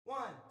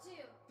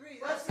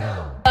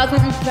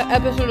Welcome to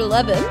episode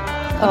 11 of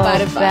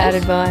Bad Advice. Bad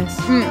Advice.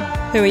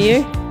 Who are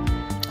you?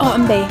 Oh,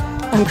 I'm B.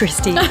 I'm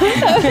Christy.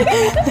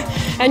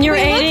 And you're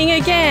eating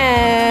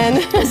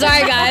again.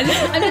 Sorry, guys.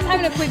 I'm just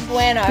having a quick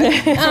bueno.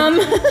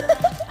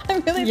 I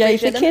really Yay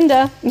for appreciate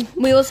them. Kinder.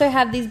 We also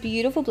have these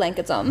beautiful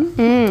blankets on.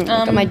 I've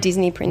got my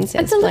Disney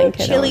princess It's a little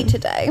blanket chilly on.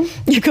 today.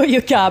 You got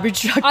your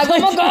garbage truck I got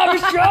blanket my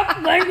garbage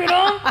truck blanket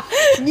on.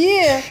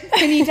 Yeah.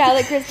 Can you tell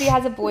that Christy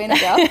has a boy and a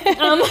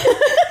girl?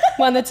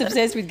 One that's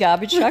obsessed with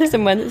garbage trucks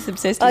and one that's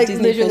obsessed with Like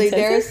Disney literally,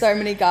 princesses. there are so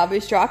many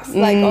garbage trucks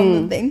like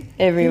on the thing.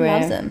 Everywhere. He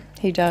loves them.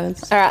 He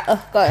does. All right,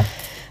 go.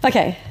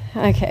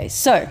 Okay,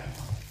 so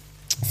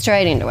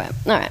straight into it.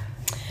 All right.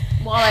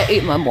 While I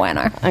eat my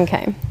bueno.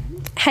 Okay.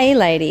 Hey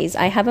ladies,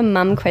 I have a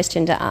mum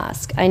question to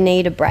ask. I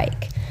need a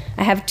break.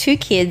 I have 2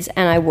 kids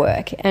and I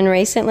work, and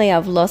recently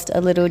I've lost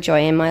a little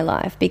joy in my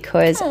life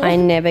because I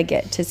never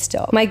get to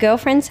stop. My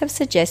girlfriends have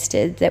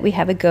suggested that we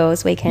have a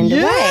girls' weekend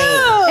away.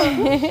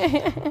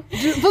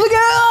 For the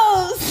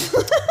girls!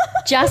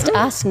 Just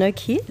us, no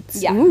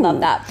kids. Yeah,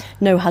 love that.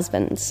 No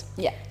husbands.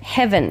 Yeah.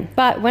 Heaven.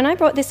 But when I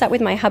brought this up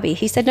with my hubby,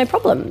 he said no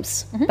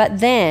problems. But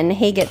then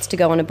he gets to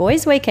go on a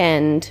boys'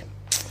 weekend.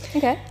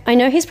 Okay. I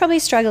know he's probably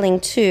struggling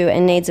too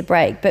and needs a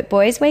break, but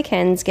boys'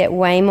 weekends get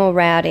way more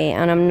rowdy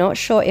and I'm not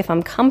sure if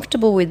I'm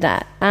comfortable with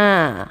that.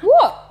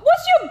 What?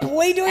 What's your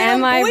boy doing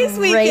Am on boys'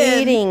 weekend?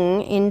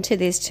 reading into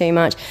this too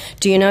much?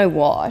 Do you know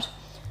what?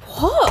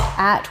 What?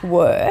 At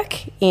work,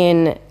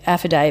 in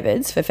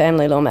affidavits for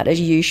family law matters,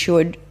 you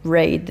should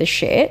read the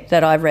shit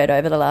that I've read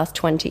over the last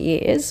 20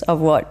 years of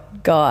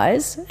what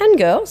guys and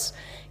girls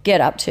get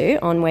up to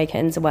on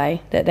weekends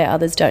away that their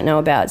others don't know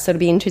about. So it'll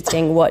be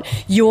interesting what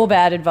your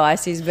bad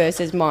advice is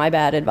versus my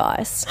bad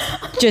advice.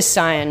 Just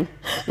saying.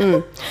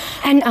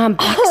 And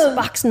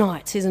Bucks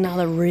nights is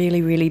another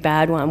really, really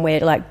bad one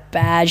where like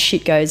bad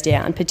shit goes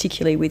down,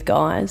 particularly with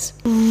guys.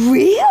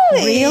 Really?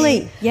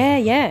 Really?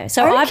 Yeah.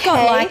 So I've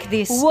got like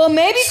this. Well,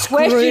 maybe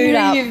question screwed who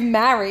up you've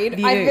married.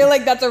 I view. feel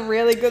like that's a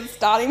really good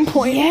starting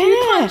point. Yeah. You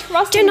can't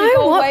trust Do you them to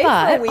know go what, away for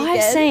a but weekend.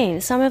 I've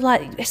seen some of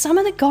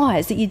the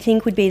guys that you'd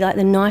think would be like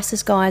the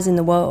nicest guys in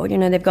the world. You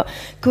know, they've got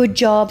good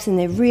jobs and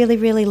they're really,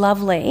 really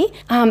lovely.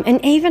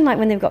 And even like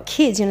when they've got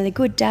kids, you know, they're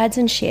good dads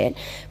and shit.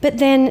 But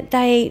then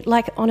they,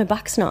 like on a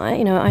Bucks night,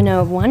 you know, I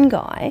know of one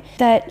guy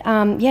that,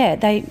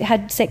 they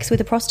had sex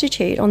with a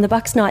prostitute on the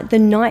Bucks night the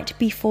night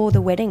before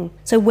the wedding.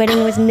 So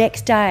wedding was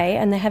next day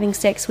and they're having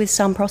sex with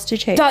some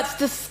prostitute. That's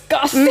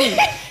disgusting.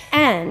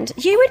 And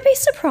you would be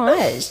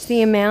surprised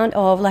the amount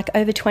of, like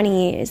over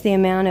 20 years, the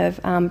amount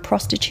of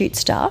prostitute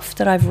stuff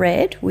that I've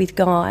read with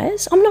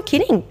guys. I'm not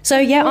kidding. So,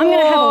 yeah, I'm going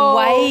to have a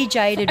way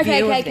jaded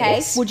view of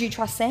this. Would you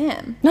trust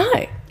Sam? No.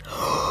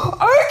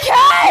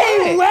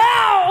 Okay.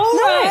 Wow.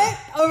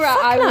 All right.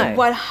 Fuck I no.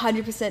 would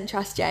 100%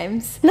 trust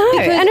James. No,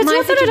 Because and it's my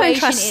not that I don't situation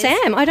trust is-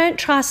 Sam. I don't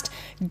trust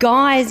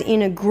guys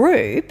in a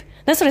group.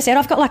 That's what I said.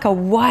 I've got like a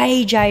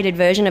way jaded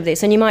version of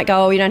this. And you might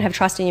go, oh, you don't have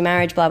trust in your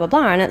marriage, blah, blah,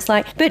 blah. And it's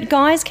like, but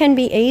guys can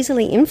be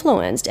easily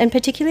influenced, and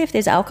particularly if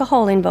there's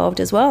alcohol involved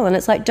as well. And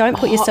it's like, don't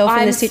put yourself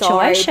in the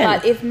situation. Sorry,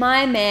 but if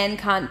my man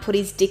can't put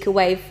his dick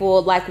away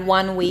for like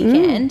one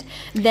weekend,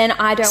 then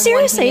I don't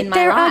want him in my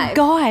there life. are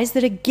guys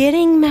that are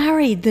getting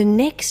married the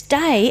next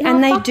day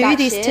and they fuck do that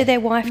this shit. to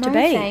their wife No, to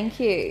be. thank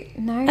you.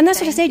 No, And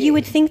that's what I said. You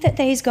would think that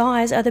these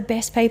guys are the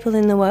best people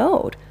in the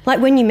world. Like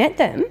when you met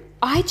them.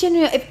 I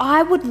genuinely,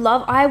 I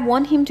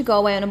want him to go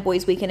away on a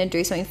boys' weekend and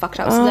do something fucked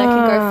up so that I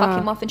can go fuck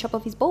him off and chop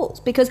off his balls.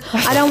 Because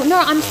I don't know,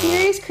 I'm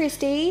serious,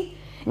 Christy.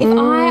 If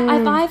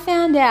I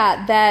found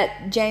out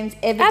that James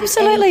ever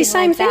Absolutely, did anything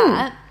same like thing.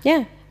 that,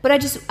 Yeah. but I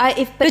just,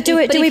 do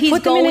we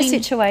put them in a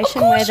situation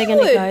where they're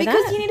gonna go because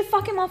that? you need to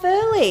fuck him off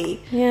early.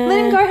 Yeah. Let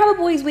him go have a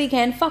boys'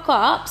 weekend, fuck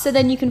up, so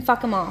then you can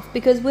fuck him off,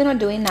 because we're not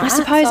doing that. I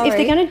suppose if Sorry.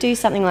 they're going to do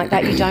something like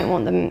that, you don't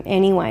want them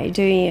anyway,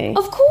 do you?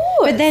 Of course.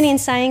 But then in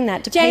saying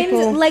that, do James,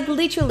 people... like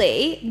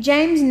literally,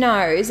 James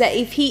knows that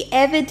if he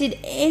ever did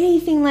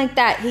anything like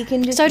that, he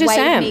can just So does wave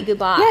Sam. me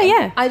goodbye.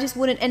 Yeah. I just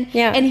wouldn't. And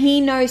Yeah. and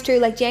he knows too.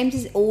 Like James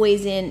is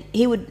always in.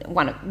 He would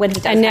want to when he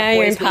does. And now have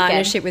you're in boys' weekend.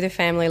 partnership with a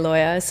family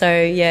lawyer, so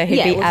yeah, he'd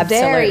Yeah, it be was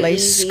very absolutely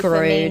easy for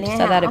me screwed. now.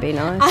 So that'd be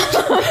nice.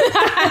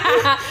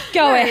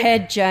 Go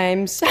ahead,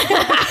 James.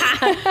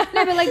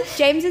 No, but like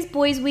James's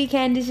boys'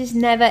 weekend is just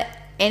never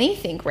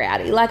anything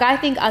rowdy. Like I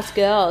think us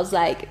girls,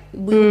 like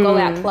we'll go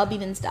out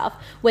clubbing and stuff,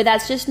 where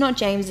that's just not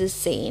James's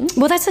scene.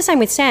 Well, that's the same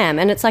with Sam.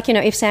 And it's like, you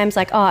know, if Sam's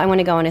like, oh, I want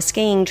to go on a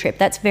skiing trip,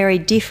 that's very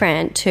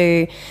different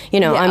to, you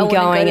know, Yeah, I I'm wanna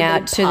go going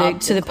to the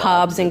out to the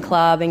pubs and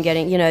club and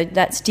getting, you know,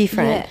 that's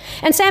different. Yeah.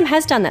 And Sam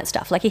has done that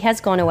stuff. Like he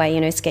has gone away,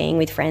 you know, skiing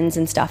with friends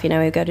and stuff, you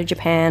know, he'll go to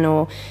Japan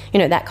or, you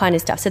know, that kind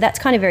of stuff. So that's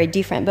kind of very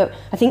different. But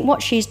I think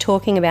what she's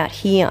talking about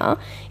here,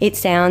 it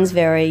sounds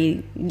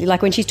very,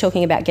 like when she's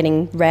talking about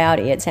getting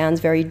rowdy, it sounds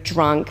very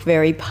drunk,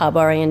 very pub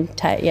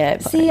orientated. Yeah.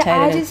 See,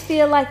 I just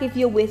feel like if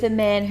you're with a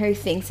man who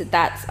thinks that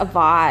that's a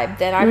vibe,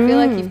 then I feel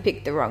like you've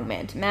picked the wrong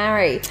man to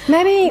marry.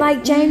 Maybe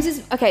like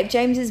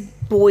James's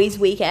boys'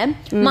 weekend,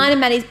 mine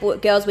and Maddie's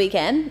girls'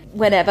 weekend,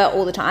 whenever,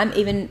 all the time.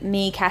 Even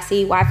me,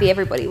 Cassie, wifey,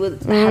 everybody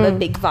would have a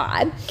big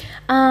vibe.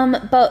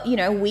 But you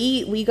know,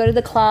 we go to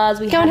the clubs,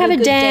 we Go have and have a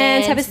good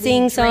dance, have a we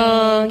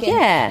sing-song, drink and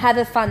yeah. have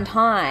a fun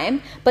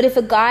time. But if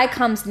a guy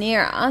comes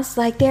near us,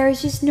 like, there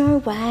is just no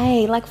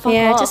way. Like, fuck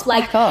off. just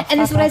like, fuck off, and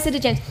this is fuck what I off. said to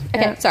James.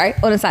 Okay, sorry.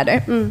 On a side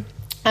note,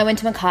 I went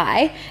to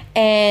Mackay,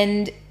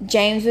 and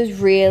James was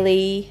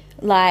really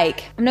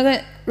like, I'm not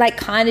gonna, like,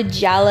 kind of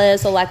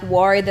jealous or like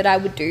worried that I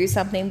would do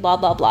something, blah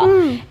blah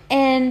blah.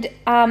 And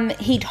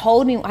he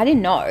told me, I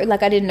didn't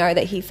know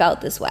that he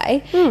felt this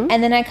way.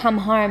 And then I come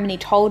home and he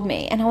told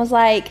me, and I was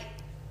like,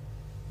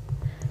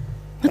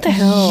 What the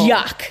hell?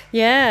 yuck.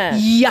 Yeah.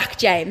 Yuck,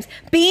 James.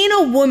 Being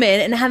a woman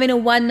and having a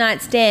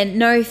one-night stand,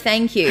 no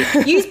thank you.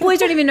 You boys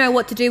don't even know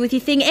what to do with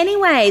your thing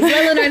anyways,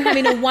 let alone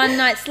having a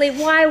one-night sleep.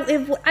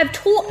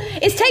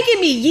 It's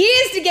taken me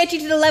years to get you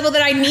to the level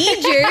that I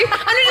need you. I'm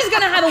not just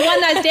going to have a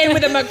one-night stand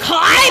with a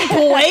Mackay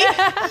boy.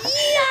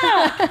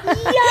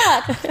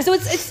 Yuck. So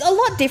it's a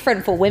lot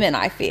different for women,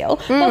 I feel.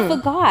 But for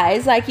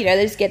guys, like, you know,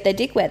 they just get their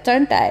dick wet,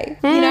 don't they?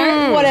 You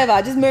know,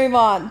 whatever, just move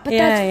on. But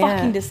that's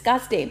fucking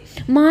disgusting.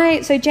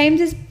 So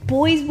James's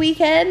boys'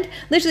 weekend,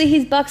 literally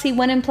his bucks, he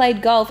went and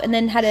played golf and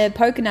then had a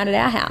poker night at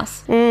our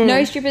house.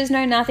 No strippers,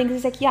 no nothing,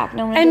 because he's like, yuck,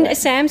 no one. And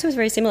Sam's was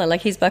very similar.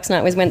 Like, his bucks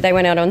night was when they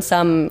went out on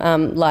some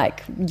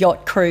like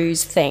yacht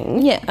cruise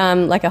thing. Yeah.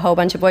 Like a whole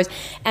bunch of boys,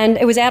 and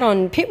it was out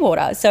on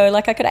Pittwater, so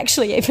like I could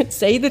actually even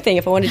see the thing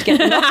if I wanted to get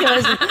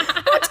binoculars. And,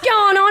 what's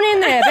going on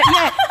in there? But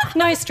yeah,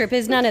 no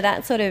strippers, none of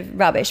that sort of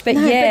rubbish. But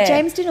No, yeah, but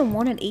James didn't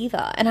want it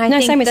either, and I No,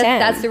 think same with Sam.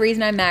 that's the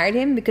reason I married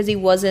him, because he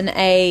wasn't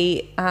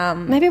a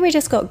maybe we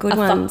just got good a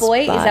ones.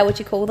 fuckboy. Is but that what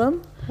you call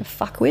them? a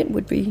fuckwit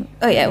would be?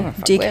 Oh yeah, or a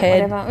fuckwit,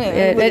 dickhead. whatever.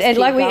 Yeah, We'll just and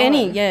keep like with going.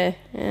 any, yeah.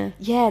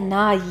 Yeah,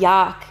 nah,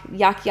 yuck,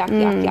 yuck, yuck,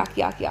 yuck, yuck,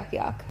 yuck, yuck,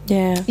 yuck.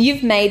 Yeah.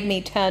 You've made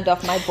me turned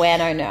off my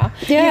bueno now.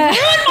 Yeah. You've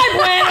ruined my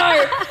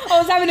bueno. I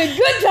was having a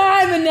good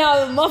time, and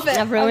now I'm off it.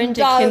 I've ruined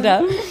your I'm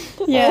done. Kinder.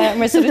 Yeah, and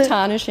we're sort of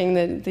tarnishing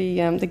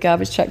the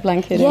garbage truck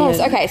blanket. Yes.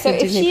 And Okay. So the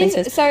if Disney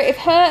princess.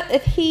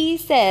 if he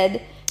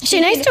said. She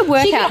needs to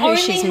work out who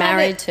she's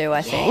married to. to,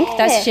 I think.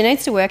 She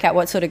needs to work out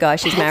what sort of guy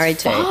she's married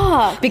to.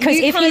 Fuck. Because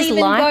You if can't he's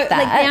even like go,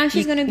 that... like, now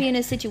she's going to be in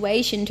a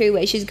situation too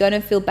where she's going to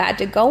feel bad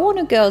to go on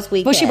a girls'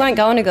 weekend. Well, she won't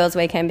go on a girls'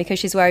 weekend because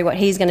she's worried what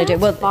he's going to do.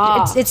 Well,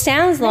 fucked. it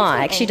sounds me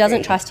like she doesn't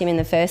angry. trust him in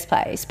the first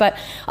place. But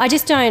I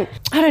just don't...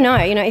 I don't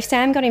know. You know, if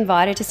Sam got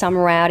invited to some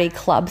rowdy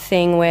club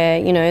thing where,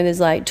 you know, there's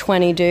like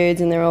 20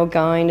 dudes and they're all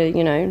going to,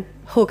 you know,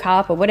 hook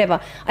up or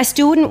whatever, I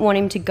still wouldn't want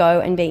him to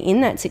go and be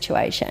in that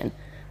situation.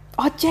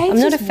 Oh, James I'm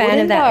not a just fan of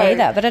wouldn't that go.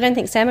 either, but I don't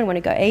think Sam would want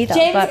to go either.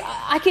 James, but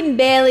I can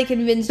barely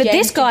convince But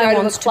James this guy to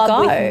go wants to to a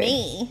club go. with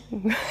me,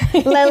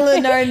 let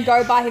alone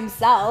go by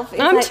himself.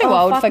 It's I'm like, too oh,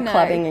 old fuck for no.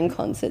 clubbing and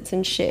concerts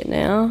and shit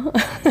now.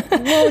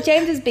 Well,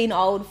 James has been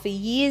old for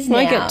years now.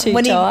 I get too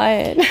when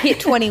tired. He hit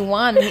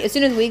 21, as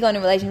soon as we got in a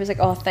relationship, he was like,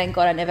 oh, thank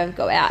God I never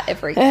go out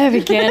ever again.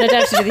 Again, I don't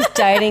have to do this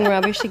dating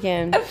rubbish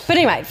again. But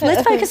anyway,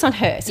 let's focus on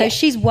her. So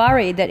she's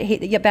worried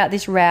about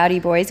this rowdy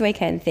boys'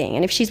 weekend thing.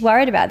 And if she's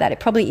worried about that, it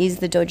probably is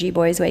the dodgy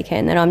boys' weekend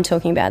that I'm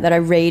talking about, that I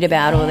read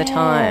about all the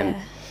time.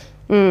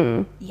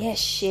 Yeah,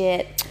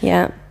 shit.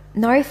 Yeah.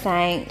 No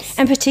thanks.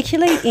 And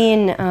particularly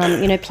in,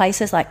 you know,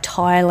 places like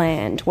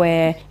Thailand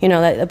where, you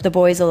know, the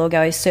boys will all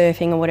go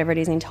surfing or whatever it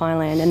is in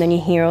Thailand, and then you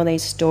hear all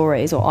these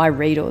stories, or I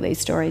read all these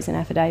stories and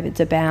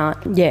affidavits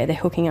about, yeah, they're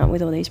hooking up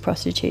with all these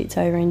prostitutes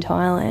over in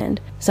Thailand.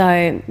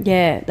 So,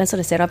 yeah, that's what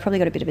I said. I've probably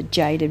got a bit of a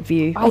jaded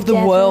view of the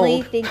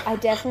world. I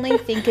definitely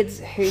think it's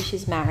who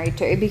she's married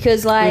to,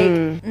 because,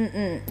 like,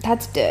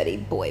 that's dirty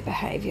boy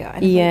behaviour.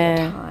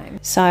 Yeah. Time.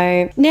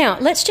 So now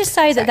let's just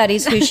say that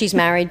is who she's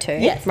married to,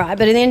 Yes. right?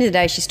 But at the end of the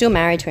day, she's still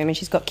married to him and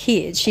she's got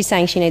kids. She's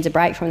saying she needs a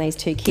break from these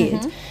two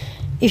kids.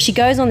 If she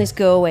goes on this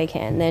girl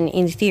weekend, then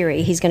in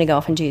theory he's going to go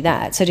off and do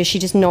that. So does she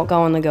just not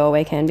go on the girl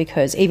weekend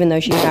because even though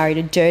she's married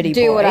a dirty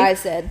boy, Do what I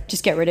said.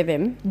 just get rid of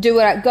him? Go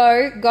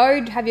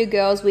have your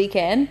girls'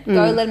 weekend.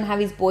 Go let him have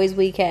his boys'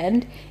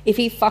 weekend. If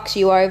he fucks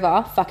you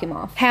over, fuck him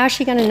off. How's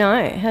she going to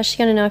know? How's she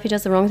going to know if he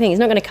does the wrong thing? He's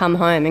not going to come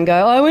home and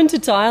go, I went to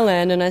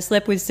Thailand and I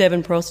slept with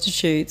 7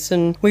 prostitutes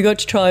and we got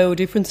to try all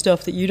different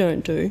stuff that you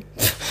don't do.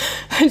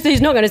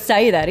 He's not going to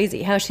say that, is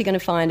he? How's she going to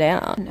find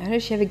out? No,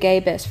 does she have a gay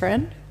best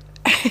friend?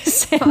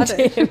 Send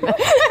him.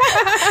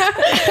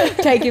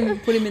 Take him,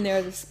 put him in there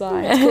as a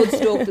spy. It's called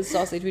Stalk the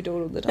Sausage. We do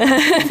it all the time.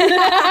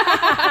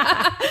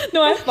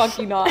 No, I'm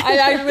fucking not. I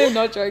actually am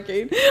not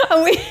joking.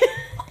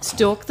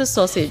 Stalk the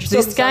Sausage. Stalk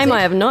This the game Sausage.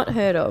 I have not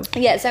heard of.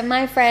 Yeah, so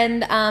my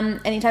friend,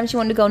 anytime she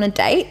wanted to go on a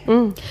date,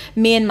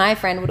 me and my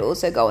friend would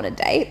also go on a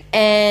date,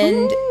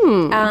 and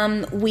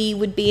we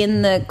would be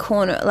in the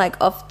corner, like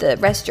off the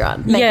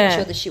restaurant, making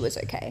sure that she was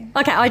okay.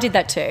 Okay, I did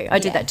that too. I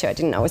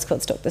didn't know it was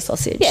called Stalk the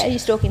Sausage. Yeah, you're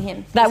stalking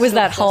him. That was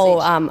that Stalk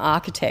whole sausage.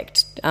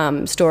 architect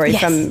story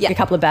from yeah. a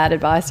couple of bad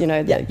advice, you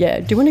know. Do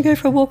you want to go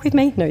for a walk with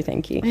me? No,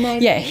 thank you. No,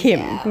 yeah, thank him.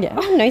 you. Yeah,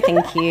 oh, no,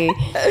 thank you.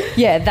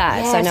 Yeah,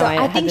 that. Yeah, so no, so I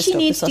had think the she Stalk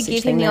needs the to Sausage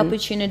give thing him the then.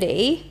 opportunity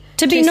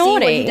To be see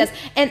naughty. what he does,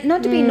 and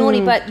not to be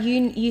naughty, but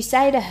you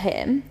say to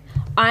him,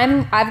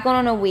 I've gone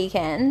on a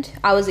weekend.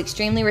 I was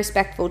extremely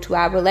respectful to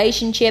our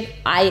relationship.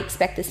 I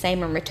expect the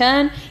same in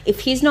return. If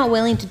he's not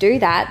willing to do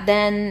that,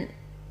 then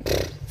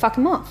fuck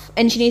him off.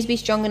 And she needs to be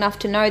strong enough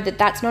to know that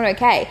that's not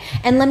okay.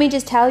 And let me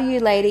just tell you,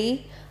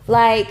 lady,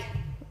 like,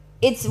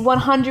 it's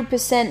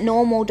 100%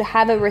 normal to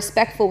have a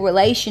respectful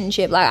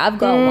relationship. Like, I've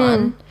got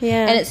one.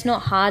 Yeah. And it's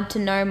not hard to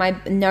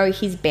know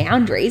his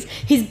boundaries.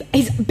 His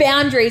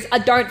boundaries are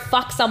don't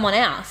fuck someone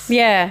else.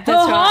 Yeah, that's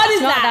How right. hard It's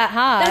is not that? that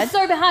hard. That's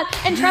so hard.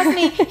 And trust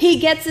me, he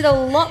gets it a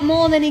lot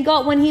more than he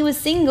got when he was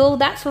single.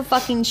 That's for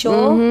fucking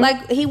sure.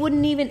 Like, he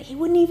wouldn't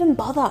even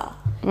bother.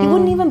 He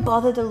wouldn't even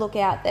bother to look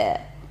out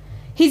there.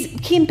 He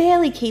can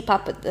barely keep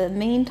up at the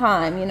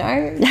meantime, you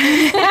know?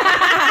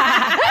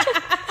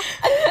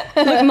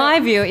 Look, my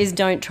view is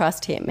don't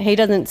trust him. He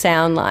doesn't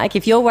sound like,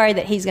 if you're worried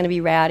that he's going to be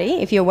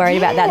rowdy, if you're worried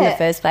about that in the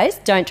first place,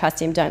 don't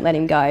trust him. Don't let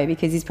him go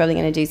because he's probably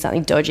going to do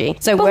something dodgy.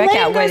 So But work let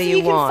him out go whether so you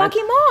can want. fuck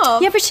him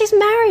off. Yeah, but she's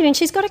married and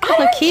she's got a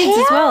couple of don't kids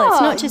as well. It's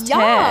care. not just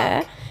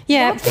Yuck. her.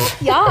 Yeah.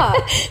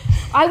 Yuck.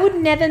 I would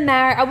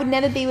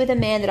never be with a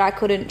man that I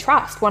couldn't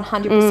trust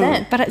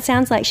 100%. But it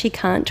sounds like she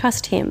can't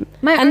trust him.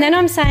 My And then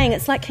I'm saying,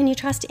 it's like, can you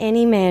trust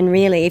any man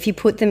really if you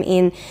put them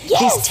in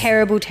this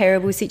terrible,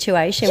 terrible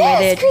situation where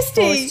they're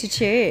forced to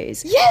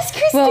choose? Yes,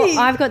 Christy. Well,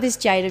 I've got this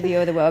jaded view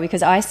of the world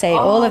because I see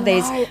all of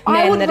these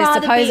men that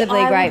are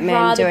supposedly great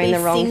men doing the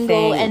wrong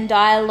thing. And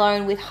die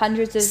alone with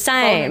hundreds of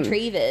golden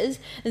retrievers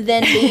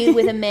than be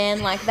with a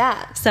man like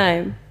that.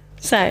 Same.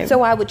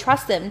 So I would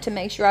trust them to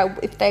make sure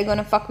if they're going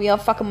to fuck me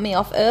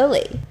off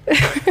early.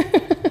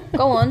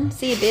 Go on,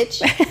 see you, bitch.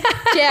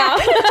 Ciao.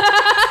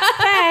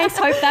 Thanks.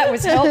 Hope that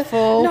was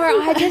helpful. No,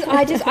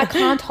 I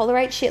can't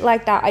tolerate shit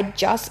like that.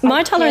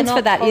 My tolerance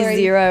for that is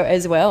 0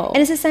 as well.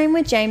 And it's the same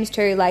with James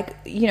too. Like,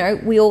 you know,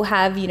 we all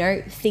have, you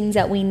know, things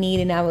that we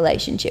need in our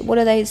relationship. What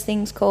are those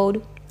things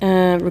called?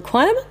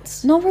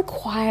 Requirements? Not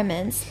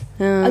requirements.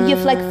 You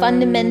have like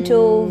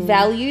fundamental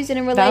values in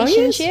a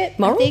relationship.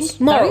 Morals? I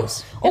think.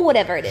 Morals. Or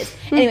whatever it is.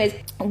 Anyways,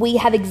 we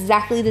have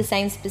exactly the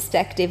same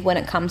perspective when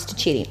it comes to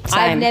cheating.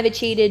 I've never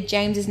cheated.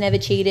 James has never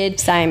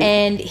cheated. Same.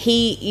 And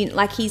he,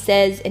 like he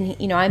says, and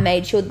you know, I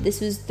made sure that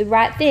this was the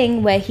right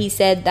thing where he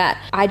said that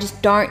I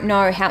just don't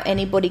know how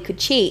anybody could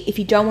cheat. If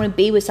you don't want to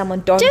be with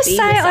someone, don't just be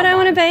say with someone. I don't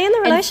want to be in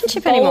the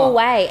relationship and anymore. Go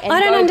away. And I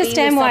don't go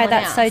understand be with why someone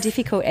that's so else.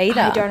 difficult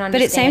either. I don't understand.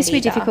 But it seems to be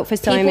either. difficult for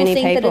so many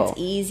people. people. That it's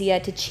easier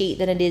to cheat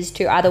than it is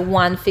to either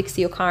one, fix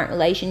your current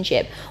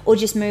relationship or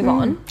just move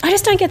on. I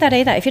just don't get that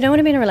either. If you don't want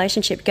to be in a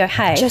relationship, go,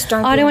 hey, Just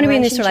don't I be don't want to in a be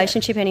in this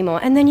relationship. relationship anymore.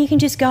 And then you can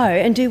just go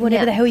and do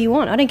whatever the hell you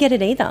want. I don't get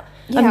it either.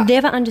 Yeah. I've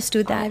never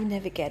understood that. I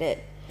never get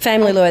it.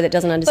 Family lawyer that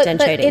doesn't understand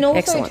cheating. And also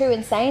Excellent. too,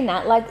 in saying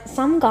that, like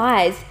some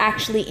guys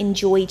actually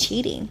enjoy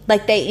cheating.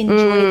 Like they enjoy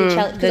the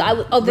challenge.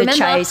 Because remember,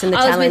 chase and the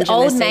I was challenge with and the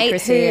old mate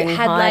secrecy who and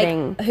had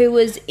hiding. who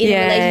was in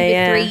a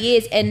relationship for 3 yeah.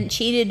 years and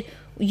cheated.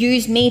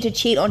 Used me to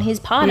cheat on his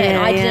partner, and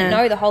I didn't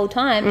know the whole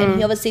time. And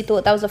he obviously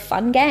thought that was a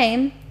fun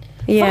game.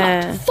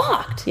 Yeah.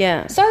 Fucked.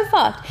 Yeah. So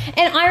fucked.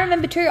 And I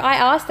remember too, I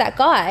asked that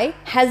guy,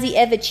 has he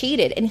ever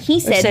cheated? And he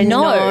said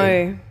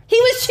no. He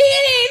was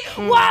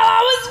cheating while I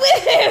was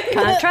with him.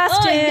 Can't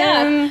trust him.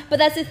 Yeah. But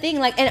that's the thing.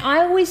 Like, and I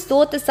always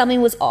thought that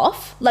something was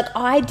off. Like,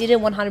 I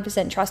didn't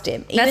 100% trust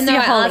him. That's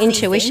the whole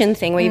intuition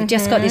thing where you've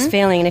just got this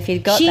feeling, and if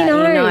you've got She that, you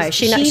know. knows.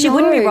 She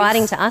wouldn't be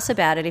writing to us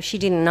about it if she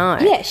didn't know.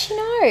 Yeah, she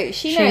knows.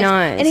 She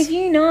knows. And if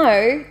you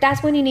know,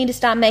 that's when you need to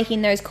start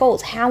making those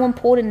calls. How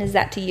important is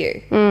that to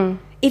you?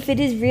 If it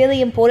is really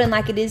important,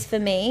 like it is for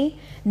me,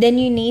 then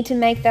you need to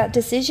make that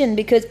decision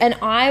because, and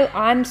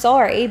I'm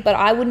sorry, but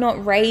I would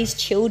not raise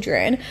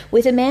children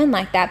with a man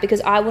like that because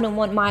I wouldn't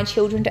want my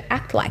children to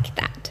act like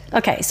that.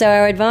 Okay, so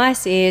our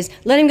advice is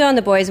let him go on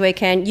the boys'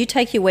 weekend. You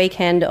take your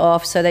weekend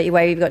off so that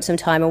you've got some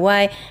time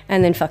away,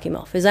 and then fuck him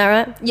off. Is that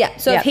right? Yeah.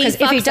 So if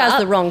he does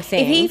the wrong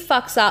thing, if he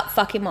fucks up,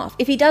 fuck him off.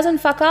 If he doesn't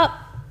fuck up,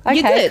 okay,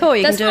 you're good. cool.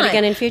 You That's can do fine. it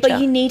again in future. But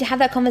you need to have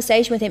that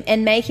conversation with him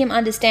and make him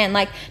understand.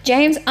 Like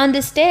James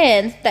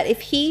understands that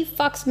if he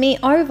fucks me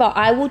over,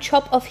 I will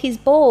chop off his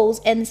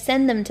balls and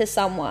send them to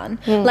someone.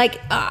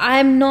 Like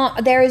I'm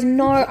not. There's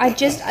no. It's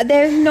just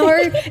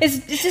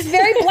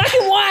very black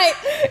and white.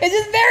 It's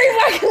just very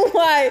black and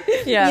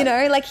white. Yeah. You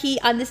know, like he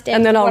understands.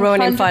 And then I'll ruin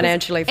him 100%.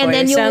 financially for you. And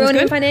then you'll Sounds ruin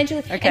him good?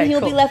 financially, Okay, and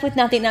he'll be cool. left with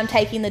nothing. And I'm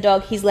taking the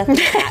dog. He's left with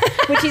the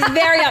cat, which he's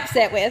very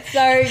upset with.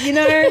 So you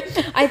know,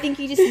 I think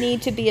you just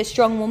need to be a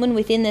strong woman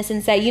within this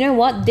and say, you know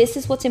what, this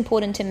is what's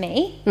important to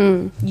me.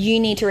 You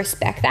need to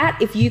respect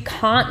that. If you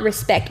can't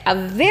respect a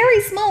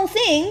very small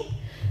thing,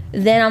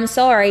 then I'm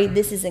sorry,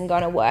 this isn't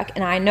going to work.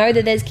 And I know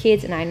that there's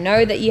kids, and I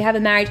know that you have a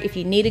marriage. If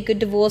you need a good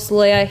divorce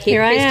lawyer, hit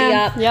Christy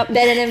up. Yep.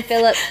 Bennett and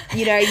Phillip,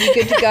 you know, you're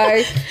good to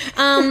go.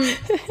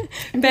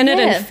 Bennett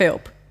and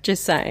Philp,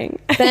 just saying.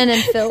 Bennett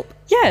and Philip.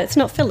 Yeah, it's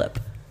not Philip.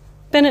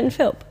 Bennett and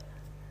Philp.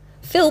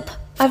 Philp.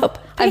 Philp.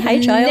 I've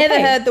P-H-I-L-P.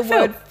 never heard the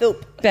word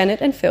Philp.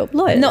 Bennett and Philp,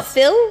 lawyers. Not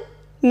Phil?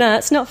 No,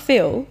 it's not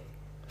Phil.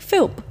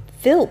 Philp.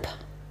 Philp.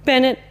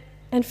 Bennett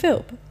and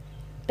Philp.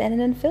 Bennett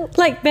and Philp.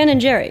 Like Ben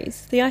and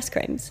Jerry's, the ice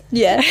creams.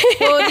 Yeah.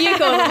 Well, you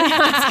call them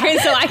ice cream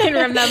so I can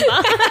remember.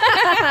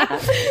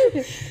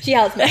 She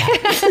helps me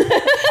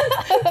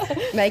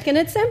out. Making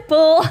it simple.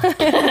 All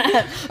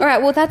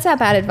right, well, that's our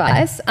bad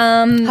advice.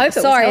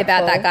 Sorry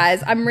about that,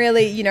 guys. I'm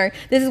really,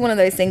 this is one of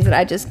those things that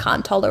I just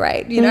can't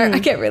tolerate. I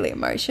get really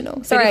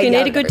emotional. Sorry. But if you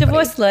need a good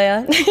divorce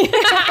lawyer.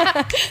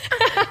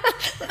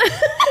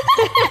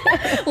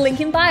 Link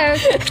in bio.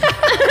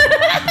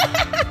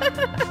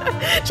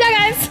 Ciao,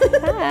 guys.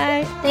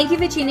 Bye. Thank you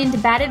for tuning in to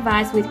Bad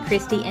Advice with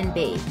Christy and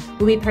B.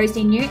 We'll be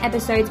posting new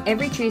episodes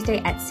every Tuesday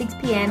at 6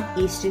 p.m.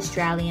 East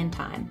Australian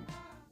time.